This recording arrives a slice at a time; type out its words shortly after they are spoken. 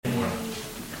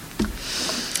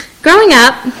Growing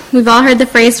up, we've all heard the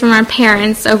phrase from our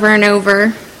parents over and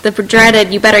over, the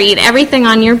dreaded, "You better eat everything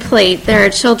on your plate. There are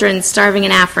children starving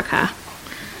in Africa."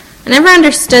 I never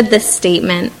understood this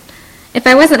statement. If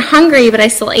I wasn't hungry but I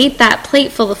still ate that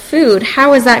plate full of food,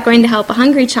 how was that going to help a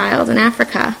hungry child in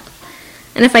Africa?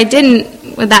 And if I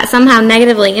didn't, would that somehow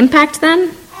negatively impact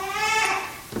them?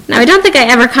 Now, I don't think I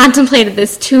ever contemplated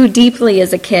this too deeply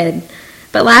as a kid,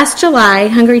 but last July,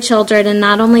 hungry children, and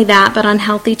not only that, but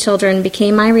unhealthy children,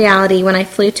 became my reality when I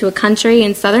flew to a country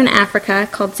in southern Africa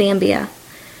called Zambia.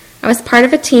 I was part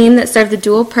of a team that served the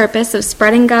dual purpose of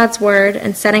spreading God's word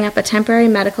and setting up a temporary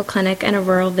medical clinic in a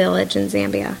rural village in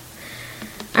Zambia.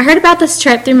 I heard about this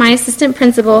trip through my assistant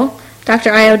principal,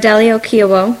 Dr. Ayodele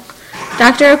Okiewo.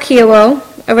 Dr. Okiewo,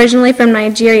 originally from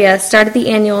Nigeria, started the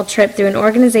annual trip through an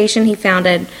organization he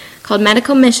founded called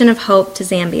Medical Mission of Hope to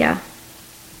Zambia.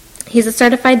 He's a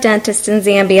certified dentist in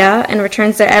Zambia and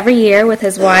returns there every year with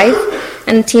his wife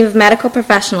and a team of medical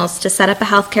professionals to set up a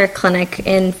healthcare clinic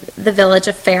in the village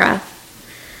of Farah.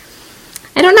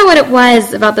 I don't know what it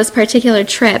was about this particular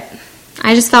trip.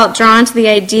 I just felt drawn to the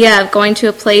idea of going to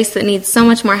a place that needs so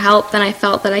much more help than I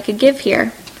felt that I could give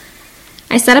here.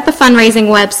 I set up a fundraising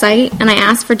website and I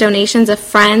asked for donations of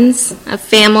friends, of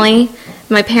family,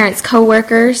 my parents'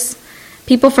 co-workers,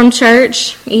 people from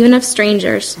church, even of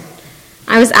strangers.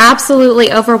 I was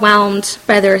absolutely overwhelmed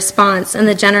by the response and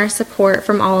the generous support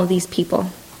from all of these people.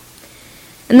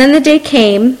 And then the day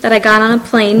came that I got on a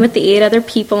plane with the 8 other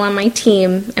people on my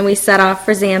team and we set off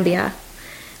for Zambia.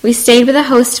 We stayed with a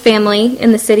host family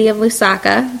in the city of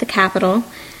Lusaka, the capital,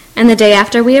 and the day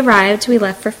after we arrived, we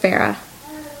left for Farah.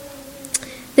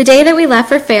 The day that we left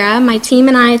for Farah, my team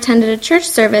and I attended a church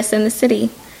service in the city.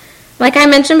 Like I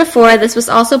mentioned before, this was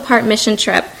also part mission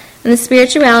trip, and the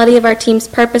spirituality of our team's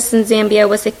purpose in Zambia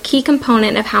was a key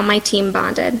component of how my team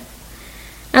bonded.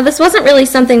 Now, this wasn't really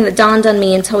something that dawned on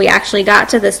me until we actually got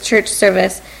to this church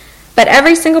service, but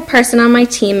every single person on my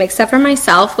team, except for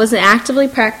myself, was an actively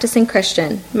practicing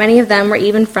Christian. Many of them were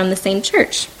even from the same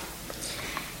church.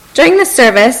 During the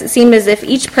service, it seemed as if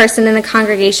each person in the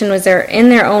congregation was in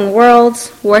their own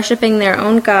world, worshiping their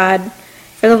own God,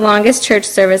 for the longest church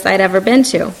service I'd ever been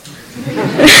to.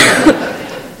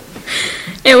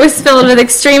 It was filled with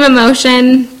extreme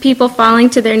emotion, people falling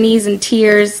to their knees in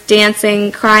tears,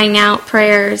 dancing, crying out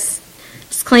prayers,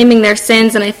 just claiming their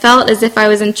sins, and I felt as if I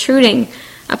was intruding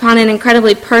upon an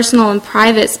incredibly personal and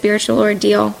private spiritual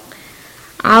ordeal.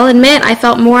 I'll admit I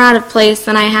felt more out of place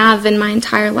than I have in my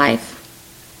entire life.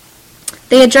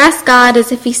 They addressed God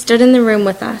as if he stood in the room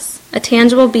with us, a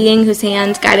tangible being whose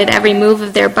hand guided every move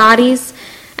of their bodies,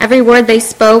 every word they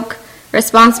spoke,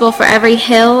 responsible for every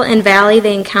hill and valley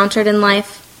they encountered in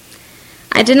life.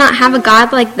 I did not have a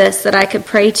God like this that I could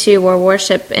pray to or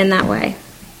worship in that way.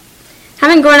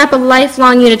 Having grown up a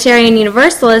lifelong Unitarian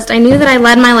Universalist, I knew that I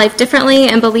led my life differently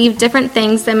and believed different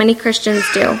things than many Christians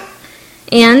do.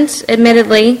 And,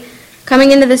 admittedly,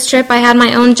 coming into this trip, I had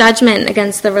my own judgment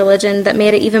against the religion that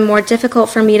made it even more difficult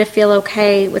for me to feel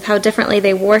okay with how differently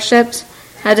they worshipped,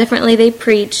 how differently they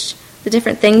preached, the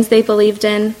different things they believed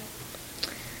in.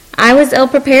 I was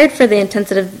ill-prepared for the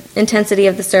intensity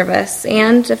of the service,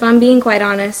 and, if I'm being quite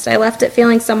honest, I left it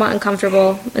feeling somewhat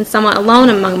uncomfortable and somewhat alone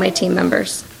among my team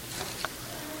members.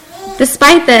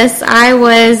 Despite this, I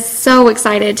was so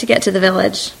excited to get to the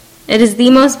village. It is the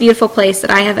most beautiful place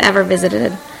that I have ever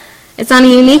visited. It's on a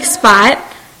unique spot,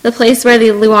 the place where the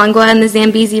Luangwa and the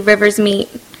Zambezi rivers meet.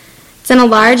 It's in a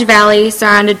large valley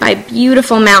surrounded by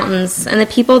beautiful mountains, and the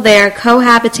people there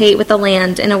cohabitate with the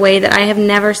land in a way that I have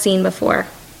never seen before.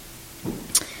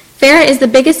 Farah is the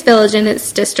biggest village in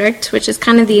its district, which is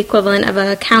kind of the equivalent of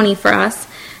a county for us,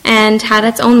 and had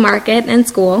its own market and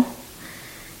school.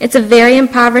 It's a very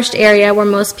impoverished area where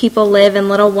most people live in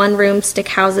little one-room stick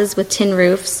houses with tin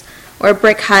roofs, or a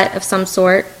brick hut of some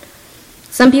sort.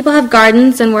 Some people have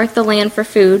gardens and work the land for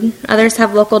food, others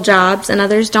have local jobs, and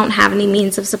others don't have any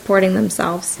means of supporting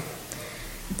themselves.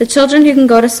 The children who can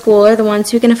go to school are the ones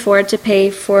who can afford to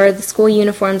pay for the school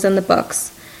uniforms and the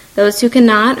books. Those who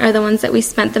cannot are the ones that we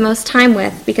spent the most time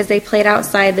with because they played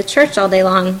outside the church all day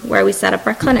long where we set up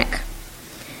our clinic.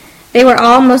 They were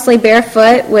all mostly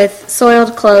barefoot with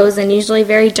soiled clothes and usually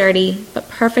very dirty, but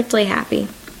perfectly happy.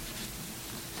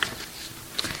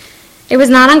 It was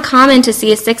not uncommon to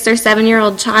see a 6 or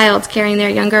 7-year-old child carrying their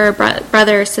younger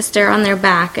brother or sister on their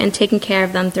back and taking care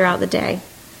of them throughout the day.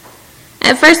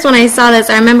 At first, when I saw this,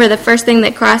 I remember the first thing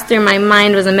that crossed through my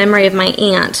mind was a memory of my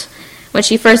aunt when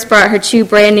she first brought her 2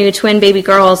 brand-new twin baby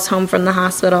girls home from the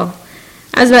hospital.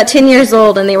 I was about 10 years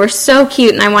old, and they were so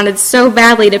cute, and I wanted so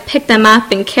badly to pick them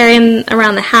up and carry them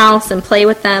around the house and play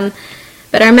with them.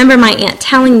 But I remember my aunt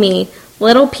telling me,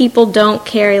 Little people don't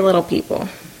carry little people.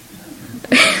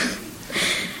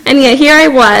 And yet here I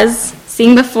was,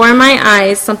 seeing before my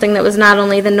eyes something that was not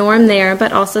only the norm there,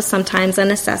 but also sometimes a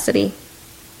necessity.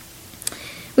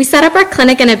 We set up our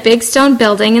clinic in a big stone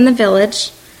building in the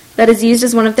village that is used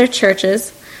as one of their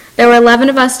churches. There were 11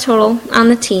 of us total on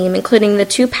the team, including the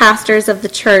 2 pastors of the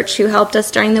church who helped us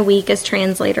during the week as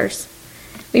translators.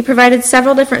 We provided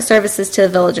several different services to the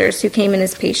villagers who came in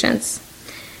as patients.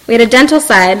 We had a dental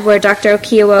side where Dr.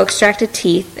 Okiowo extracted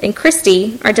teeth, and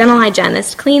Christy, our dental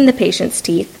hygienist, cleaned the patient's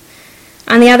teeth.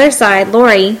 On the other side,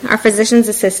 Lori, our physician's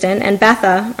assistant, and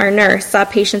Betha, our nurse, saw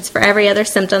patients for every other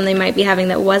symptom they might be having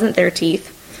that wasn't their teeth.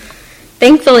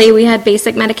 Thankfully, we had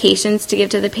basic medications to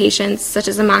give to the patients, such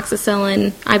as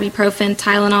amoxicillin, ibuprofen,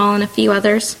 Tylenol, and a few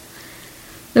others.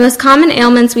 The most common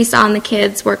ailments we saw in the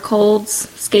kids were colds,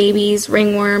 scabies,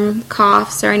 ringworm,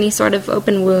 coughs, or any sort of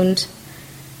open wound.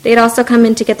 They'd also come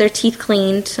in to get their teeth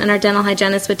cleaned, and our dental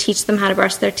hygienist would teach them how to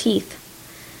brush their teeth,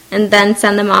 and then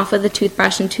send them off with a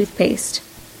toothbrush and toothpaste.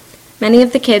 Many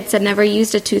of the kids had never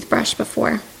used a toothbrush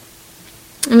before.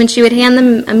 And when she would hand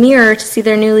them a mirror to see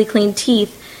their newly cleaned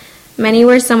teeth, many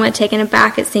were somewhat taken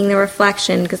aback at seeing their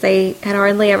reflection because they had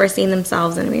hardly ever seen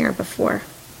themselves in a mirror before.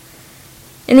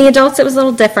 In the adults, it was a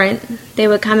little different. They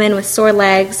would come in with sore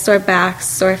legs, sore backs,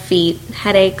 sore feet,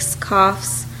 headaches,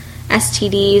 coughs,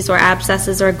 STDs or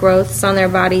abscesses or growths on their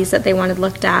bodies that they wanted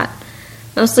looked at,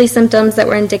 mostly symptoms that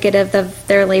were indicative of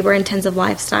their labor-intensive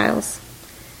lifestyles.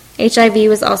 HIV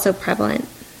was also prevalent.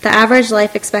 The average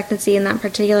life expectancy in that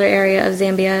particular area of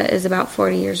Zambia is about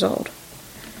 40 years old.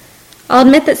 I'll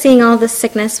admit that seeing all this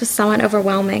sickness was somewhat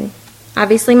overwhelming.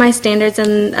 Obviously, my standards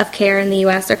of care in the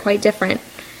U.S. are quite different.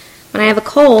 When I have a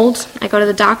cold, I go to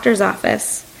the doctor's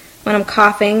office. When I'm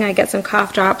coughing, I get some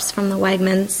cough drops from the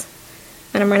Wegmans.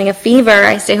 When I'm running a fever,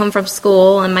 I stay home from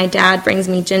school, and my dad brings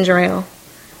me ginger ale.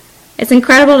 It's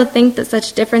incredible to think that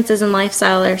such differences in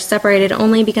lifestyle are separated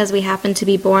only because we happen to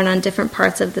be born on different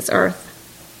parts of this earth.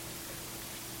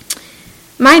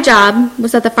 My job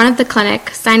was at the front of the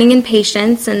clinic, signing in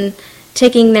patients and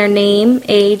taking their name,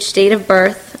 age, date of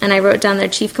birth, and I wrote down their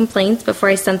chief complaints before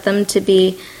I sent them to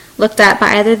be looked at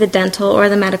by either the dental or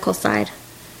the medical side.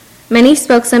 Many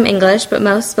spoke some English, but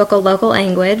most spoke a local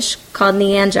language called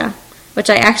Nyanja, which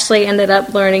I actually ended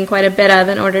up learning quite a bit of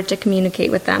in order to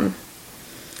communicate with them.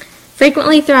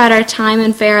 Frequently throughout our time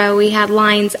in Pharaoh, we had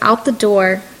lines out the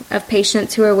door of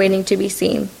patients who were waiting to be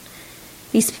seen.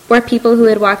 These were people who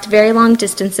had walked very long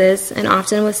distances and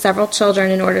often with several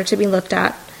children in order to be looked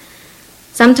at.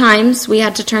 Sometimes we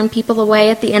had to turn people away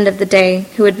at the end of the day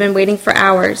who had been waiting for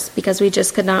hours because we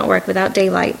just could not work without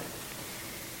daylight.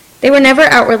 They were never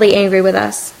outwardly angry with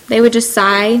us. They would just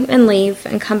sigh and leave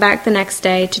and come back the next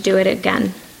day to do it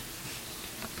again.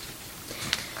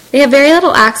 They have very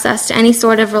little access to any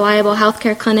sort of reliable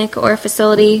healthcare clinic or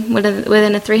facility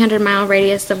within a 300-mile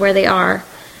radius of where they are.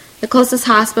 The closest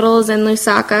hospital is in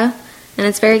Lusaka, and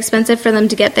it's very expensive for them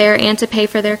to get there and to pay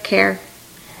for their care.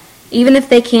 Even if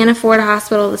they can't afford a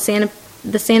hospital,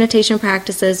 the sanitation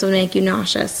practices would make you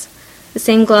nauseous. The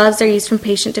same gloves are used from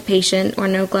patient to patient, or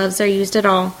no gloves are used at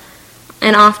all,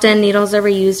 and often needles are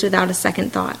reused without a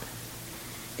second thought.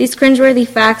 These cringeworthy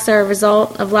facts are a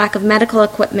result of lack of medical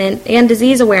equipment and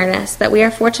disease awareness that we are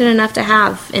fortunate enough to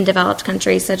have in developed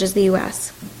countries such as the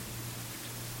U.S.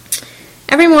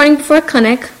 Every morning before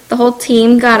clinic, the whole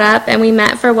team got up and we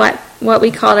met for what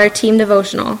we called our team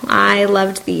devotional. I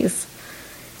loved these.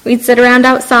 We'd sit around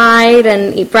outside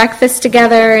and eat breakfast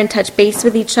together and touch base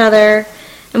with each other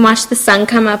and watch the sun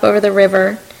come up over the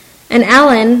river. And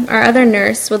Ellen, our other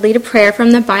nurse, would lead a prayer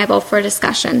from the Bible for a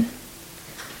discussion.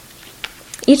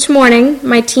 Each morning,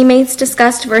 my teammates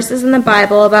discussed verses in the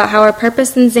Bible about how our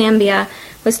purpose in Zambia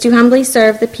was to humbly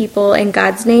serve the people in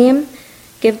God's name,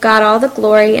 give God all the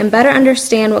glory, and better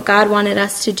understand what God wanted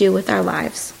us to do with our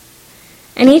lives.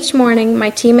 And each morning, my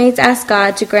teammates asked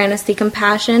God to grant us the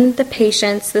compassion, the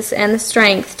patience, and the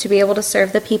strength to be able to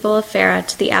serve the people of Pharaoh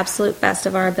to the absolute best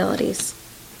of our abilities.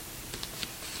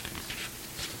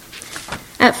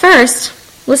 At first,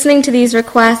 listening to these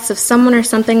requests of someone or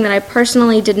something that I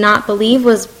personally did not believe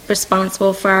was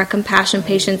responsible for our compassion,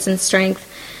 patience, and strength,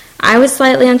 I was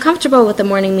slightly uncomfortable with the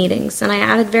morning meetings, and I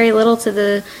added very little to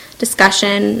the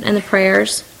discussion and the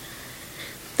prayers.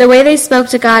 The way they spoke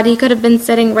to God, he could have been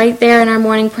sitting right there in our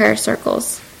morning prayer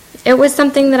circles. It was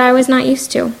something that I was not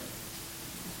used to.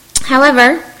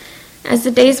 However, as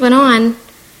the days went on,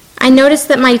 I noticed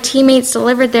that my teammates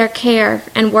delivered their care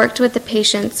and worked with the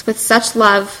patients with such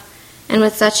love and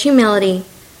with such humility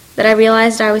that I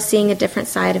realized I was seeing a different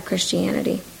side of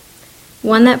Christianity,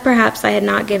 one that perhaps I had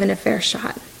not given a fair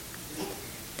shot.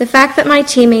 The fact that my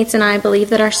teammates and I believed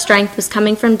that our strength was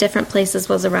coming from different places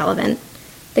was irrelevant.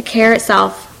 The care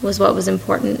itself was what was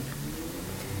important.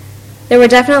 There were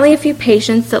definitely a few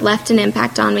patients that left an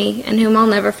impact on me and whom I'll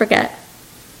never forget.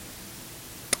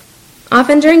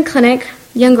 Often during clinic,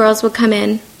 young girls would come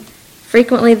in,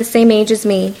 frequently the same age as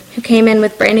me, who came in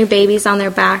with brand new babies on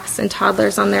their backs and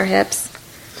toddlers on their hips.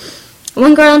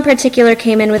 One girl in particular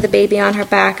came in with a baby on her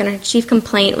back, and her chief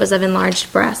complaint was of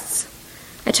enlarged breasts.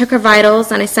 I took her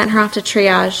vitals and I sent her off to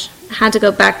triage. I had to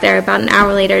go back there about an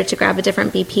hour later to grab a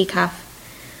different BP cuff.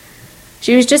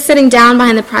 She was just sitting down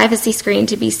behind the privacy screen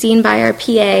to be seen by our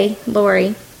PA,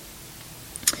 Lori.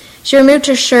 She removed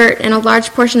her shirt, and a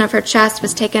large portion of her chest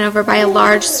was taken over by a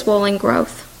large, swollen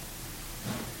growth.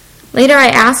 Later, I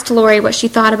asked Lori what she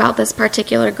thought about this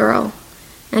particular girl,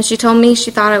 and she told me she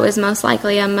thought it was most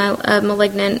likely a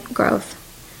malignant growth.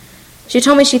 She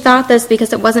told me she thought this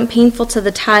because it wasn't painful to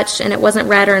the touch and it wasn't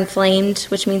red or inflamed,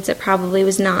 which means it probably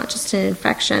was not just an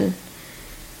infection.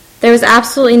 There was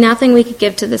absolutely nothing we could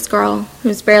give to this girl,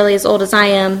 who's barely as old as I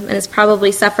am and is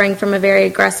probably suffering from a very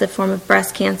aggressive form of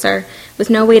breast cancer, with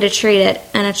no way to treat it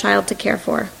and a child to care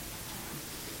for.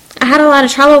 I had a lot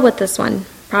of trouble with this one,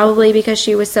 probably because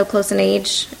she was so close in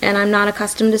age, and I'm not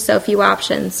accustomed to so few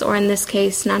options, or in this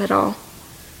case, none at all.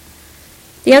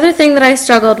 The other thing that I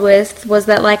struggled with was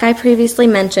that, like I previously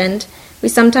mentioned, we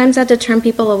sometimes had to turn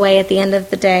people away at the end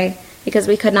of the day because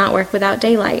we could not work without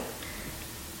daylight.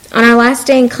 On our last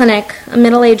day in clinic, a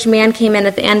middle-aged man came in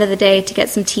at the end of the day to get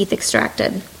some teeth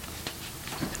extracted.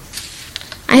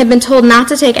 I had been told not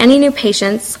to take any new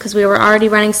patients because we were already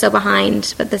running so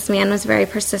behind, but this man was very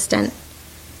persistent.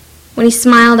 When he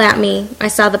smiled at me, I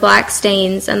saw the black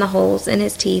stains and the holes in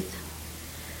his teeth.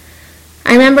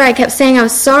 I remember I kept saying I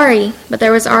was sorry, but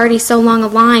there was already so long a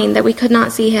line that we could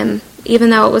not see him,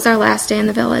 even though it was our last day in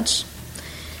the village.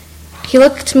 He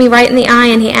looked me right in the eye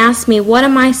and he asked me, "What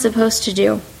am I supposed to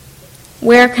do?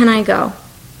 Where can I go?"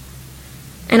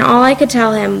 And all I could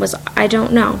tell him was, "I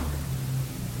don't know."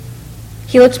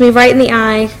 He looked me right in the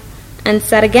eye and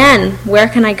said again, "Where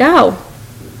can I go?"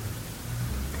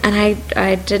 And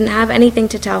I didn't have anything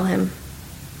to tell him.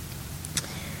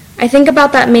 I think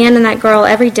about that man and that girl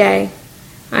every day.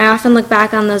 I often look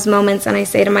back on those moments and I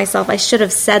say to myself, I should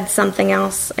have said something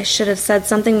else. I should have said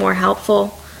something more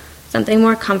helpful, something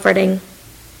more comforting.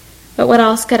 But what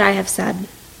else could I have said?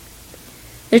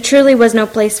 There truly was no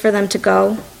place for them to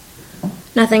go.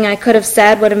 Nothing I could have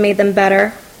said would have made them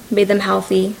better, made them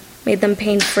healthy, made them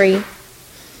pain-free.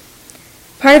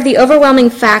 Part of the overwhelming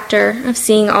factor of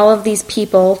seeing all of these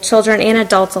people, children and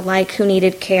adults alike, who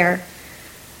needed care,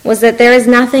 was that there is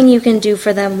nothing you can do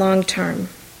for them long term.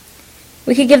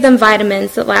 We could give them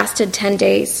vitamins that lasted 10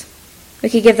 days. We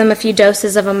could give them a few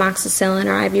doses of amoxicillin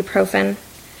or ibuprofen.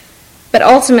 But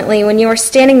ultimately, when you are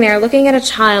standing there looking at a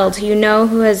child who you know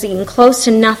who has eaten close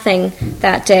to nothing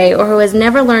that day, or who has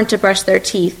never learned to brush their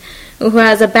teeth, or who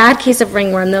has a bad case of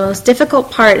ringworm, the most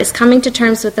difficult part is coming to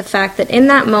terms with the fact that in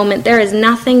that moment there is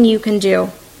nothing you can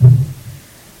do.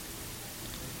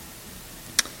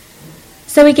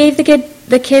 So we gave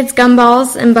the kids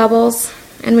gumballs and bubbles,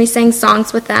 and we sang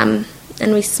songs with them,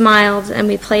 and we smiled, and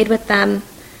we played with them,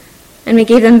 and we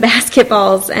gave them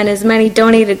basketballs and as many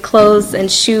donated clothes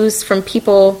and shoes from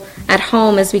people at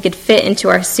home as we could fit into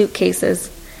our suitcases.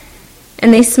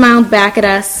 And they smiled back at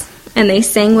us, and they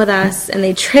sang with us, and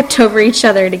they tripped over each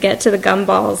other to get to the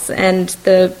gumballs and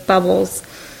the bubbles.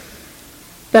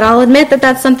 But I'll admit that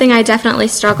that's something I definitely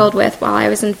struggled with while I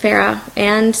was in FARA,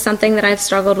 and something that I've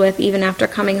struggled with even after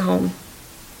coming home.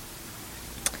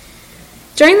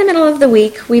 During the middle of the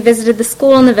week, we visited the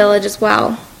school in the village as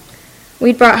well.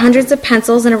 We'd brought hundreds of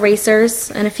pencils and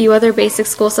erasers and a few other basic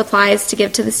school supplies to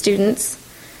give to the students.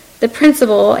 The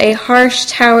principal, a harsh,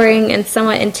 towering, and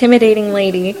somewhat intimidating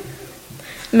lady,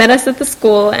 met us at the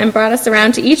school and brought us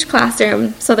around to each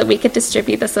classroom so that we could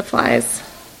distribute the supplies.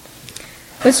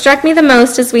 What struck me the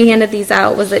most as we handed these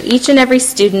out was that each and every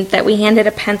student that we handed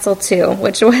a pencil to,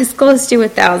 which was close to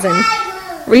 1,000,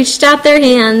 reached out their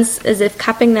hands as if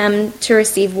cupping them to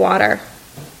receive water.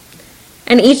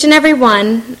 And each and every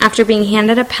one, after being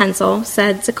handed a pencil,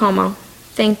 said, "Tsukomo,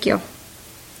 thank you."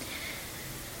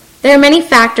 There are many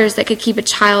factors that could keep a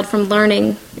child from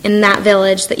learning in that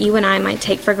village that you and I might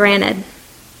take for granted.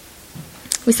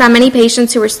 We saw many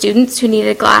patients who were students who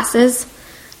needed glasses,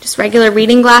 just regular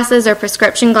reading glasses or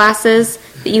prescription glasses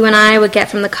that you and I would get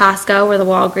from the Costco or the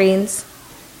Walgreens.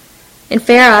 In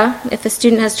FARA, if a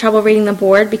student has trouble reading the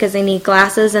board because they need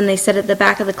glasses and they sit at the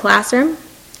back of the classroom,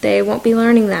 they won't be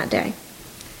learning that day.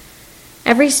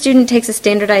 Every student takes a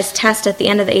standardized test at the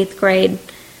end of the 8th grade,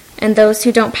 and those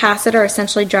who don't pass it are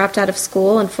essentially dropped out of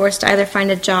school and forced to either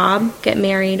find a job, get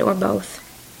married, or both.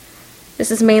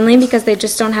 This is mainly because they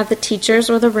just don't have the teachers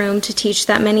or the room to teach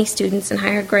that many students in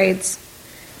higher grades.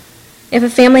 If a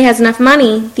family has enough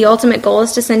money, the ultimate goal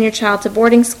is to send your child to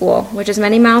boarding school, which is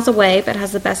many miles away but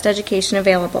has the best education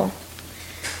available.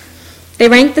 They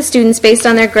rank the students based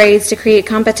on their grades to create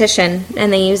competition,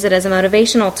 and they use it as a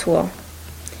motivational tool.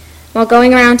 While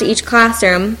going around to each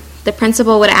classroom, the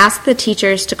principal would ask the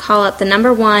teachers to call up the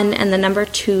number 1 and the number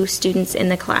 2 students in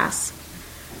the class.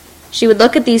 She would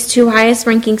look at these 2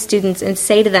 highest-ranking students and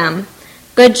say to them,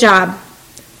 "Good job.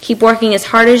 Keep working as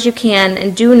hard as you can,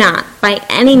 and do not, by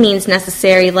any means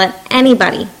necessary, let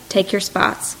anybody take your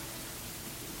spots."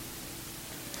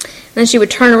 Then she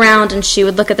would turn around and she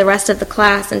would look at the rest of the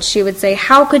class and she would say,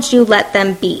 "How could you let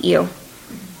them beat you?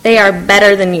 They are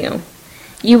better than you.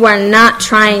 You are not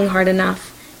trying hard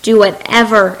enough. Do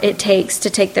whatever it takes to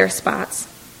take their spots."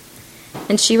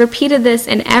 And she repeated this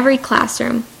in every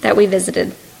classroom that we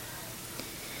visited.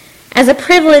 As a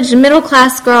privileged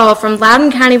middle-class girl from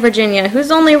Loudoun County, Virginia, whose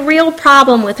only real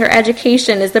problem with her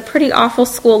education is the pretty awful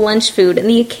school lunch food and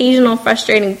the occasional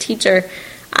frustrating teacher,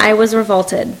 I was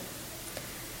revolted.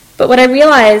 But what I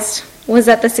realized was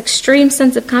that this extreme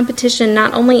sense of competition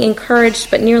not only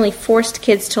encouraged but nearly forced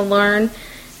kids to learn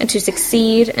and to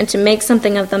succeed and to make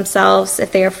something of themselves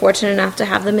if they are fortunate enough to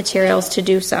have the materials to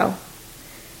do so.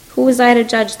 Who was I to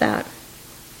judge that?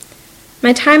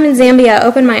 My time in Zambia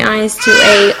opened my eyes to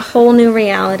a whole new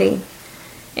reality,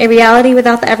 a reality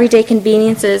without the everyday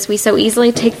conveniences we so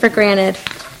easily take for granted,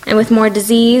 and with more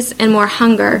disease and more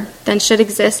hunger than should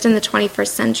exist in the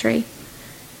 21st century.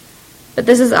 But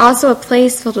this is also a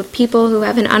place filled with people who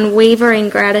have an unwavering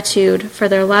gratitude for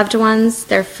their loved ones,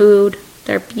 their food,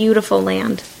 their beautiful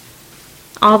land,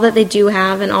 all that they do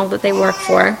have and all that they work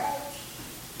for.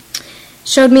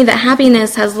 Showed me that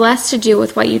happiness has less to do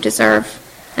with what you deserve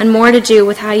and more to do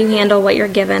with how you handle what you're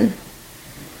given.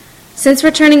 Since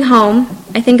returning home,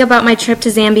 I think about my trip to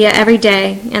Zambia every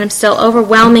day, and I'm still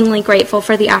overwhelmingly grateful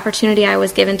for the opportunity I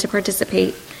was given to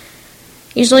participate.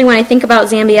 Usually when I think about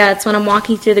Zambia, it's when I'm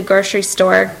walking through the grocery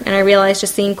store and I realize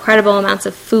just the incredible amounts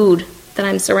of food that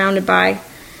I'm surrounded by.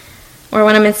 Or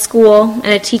when I'm in school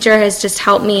and a teacher has just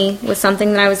helped me with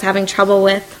something that I was having trouble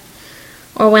with.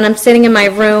 Or when I'm sitting in my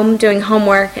room doing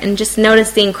homework and just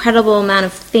notice the incredible amount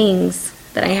of things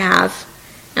that I have.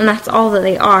 And that's all that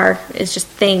they are, is just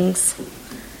things.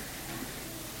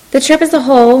 The trip as a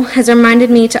whole has reminded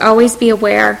me to always be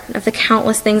aware of the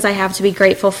countless things I have to be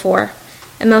grateful for.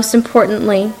 And most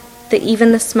importantly, that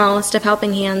even the smallest of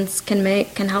helping hands can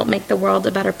help make the world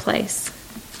a better place.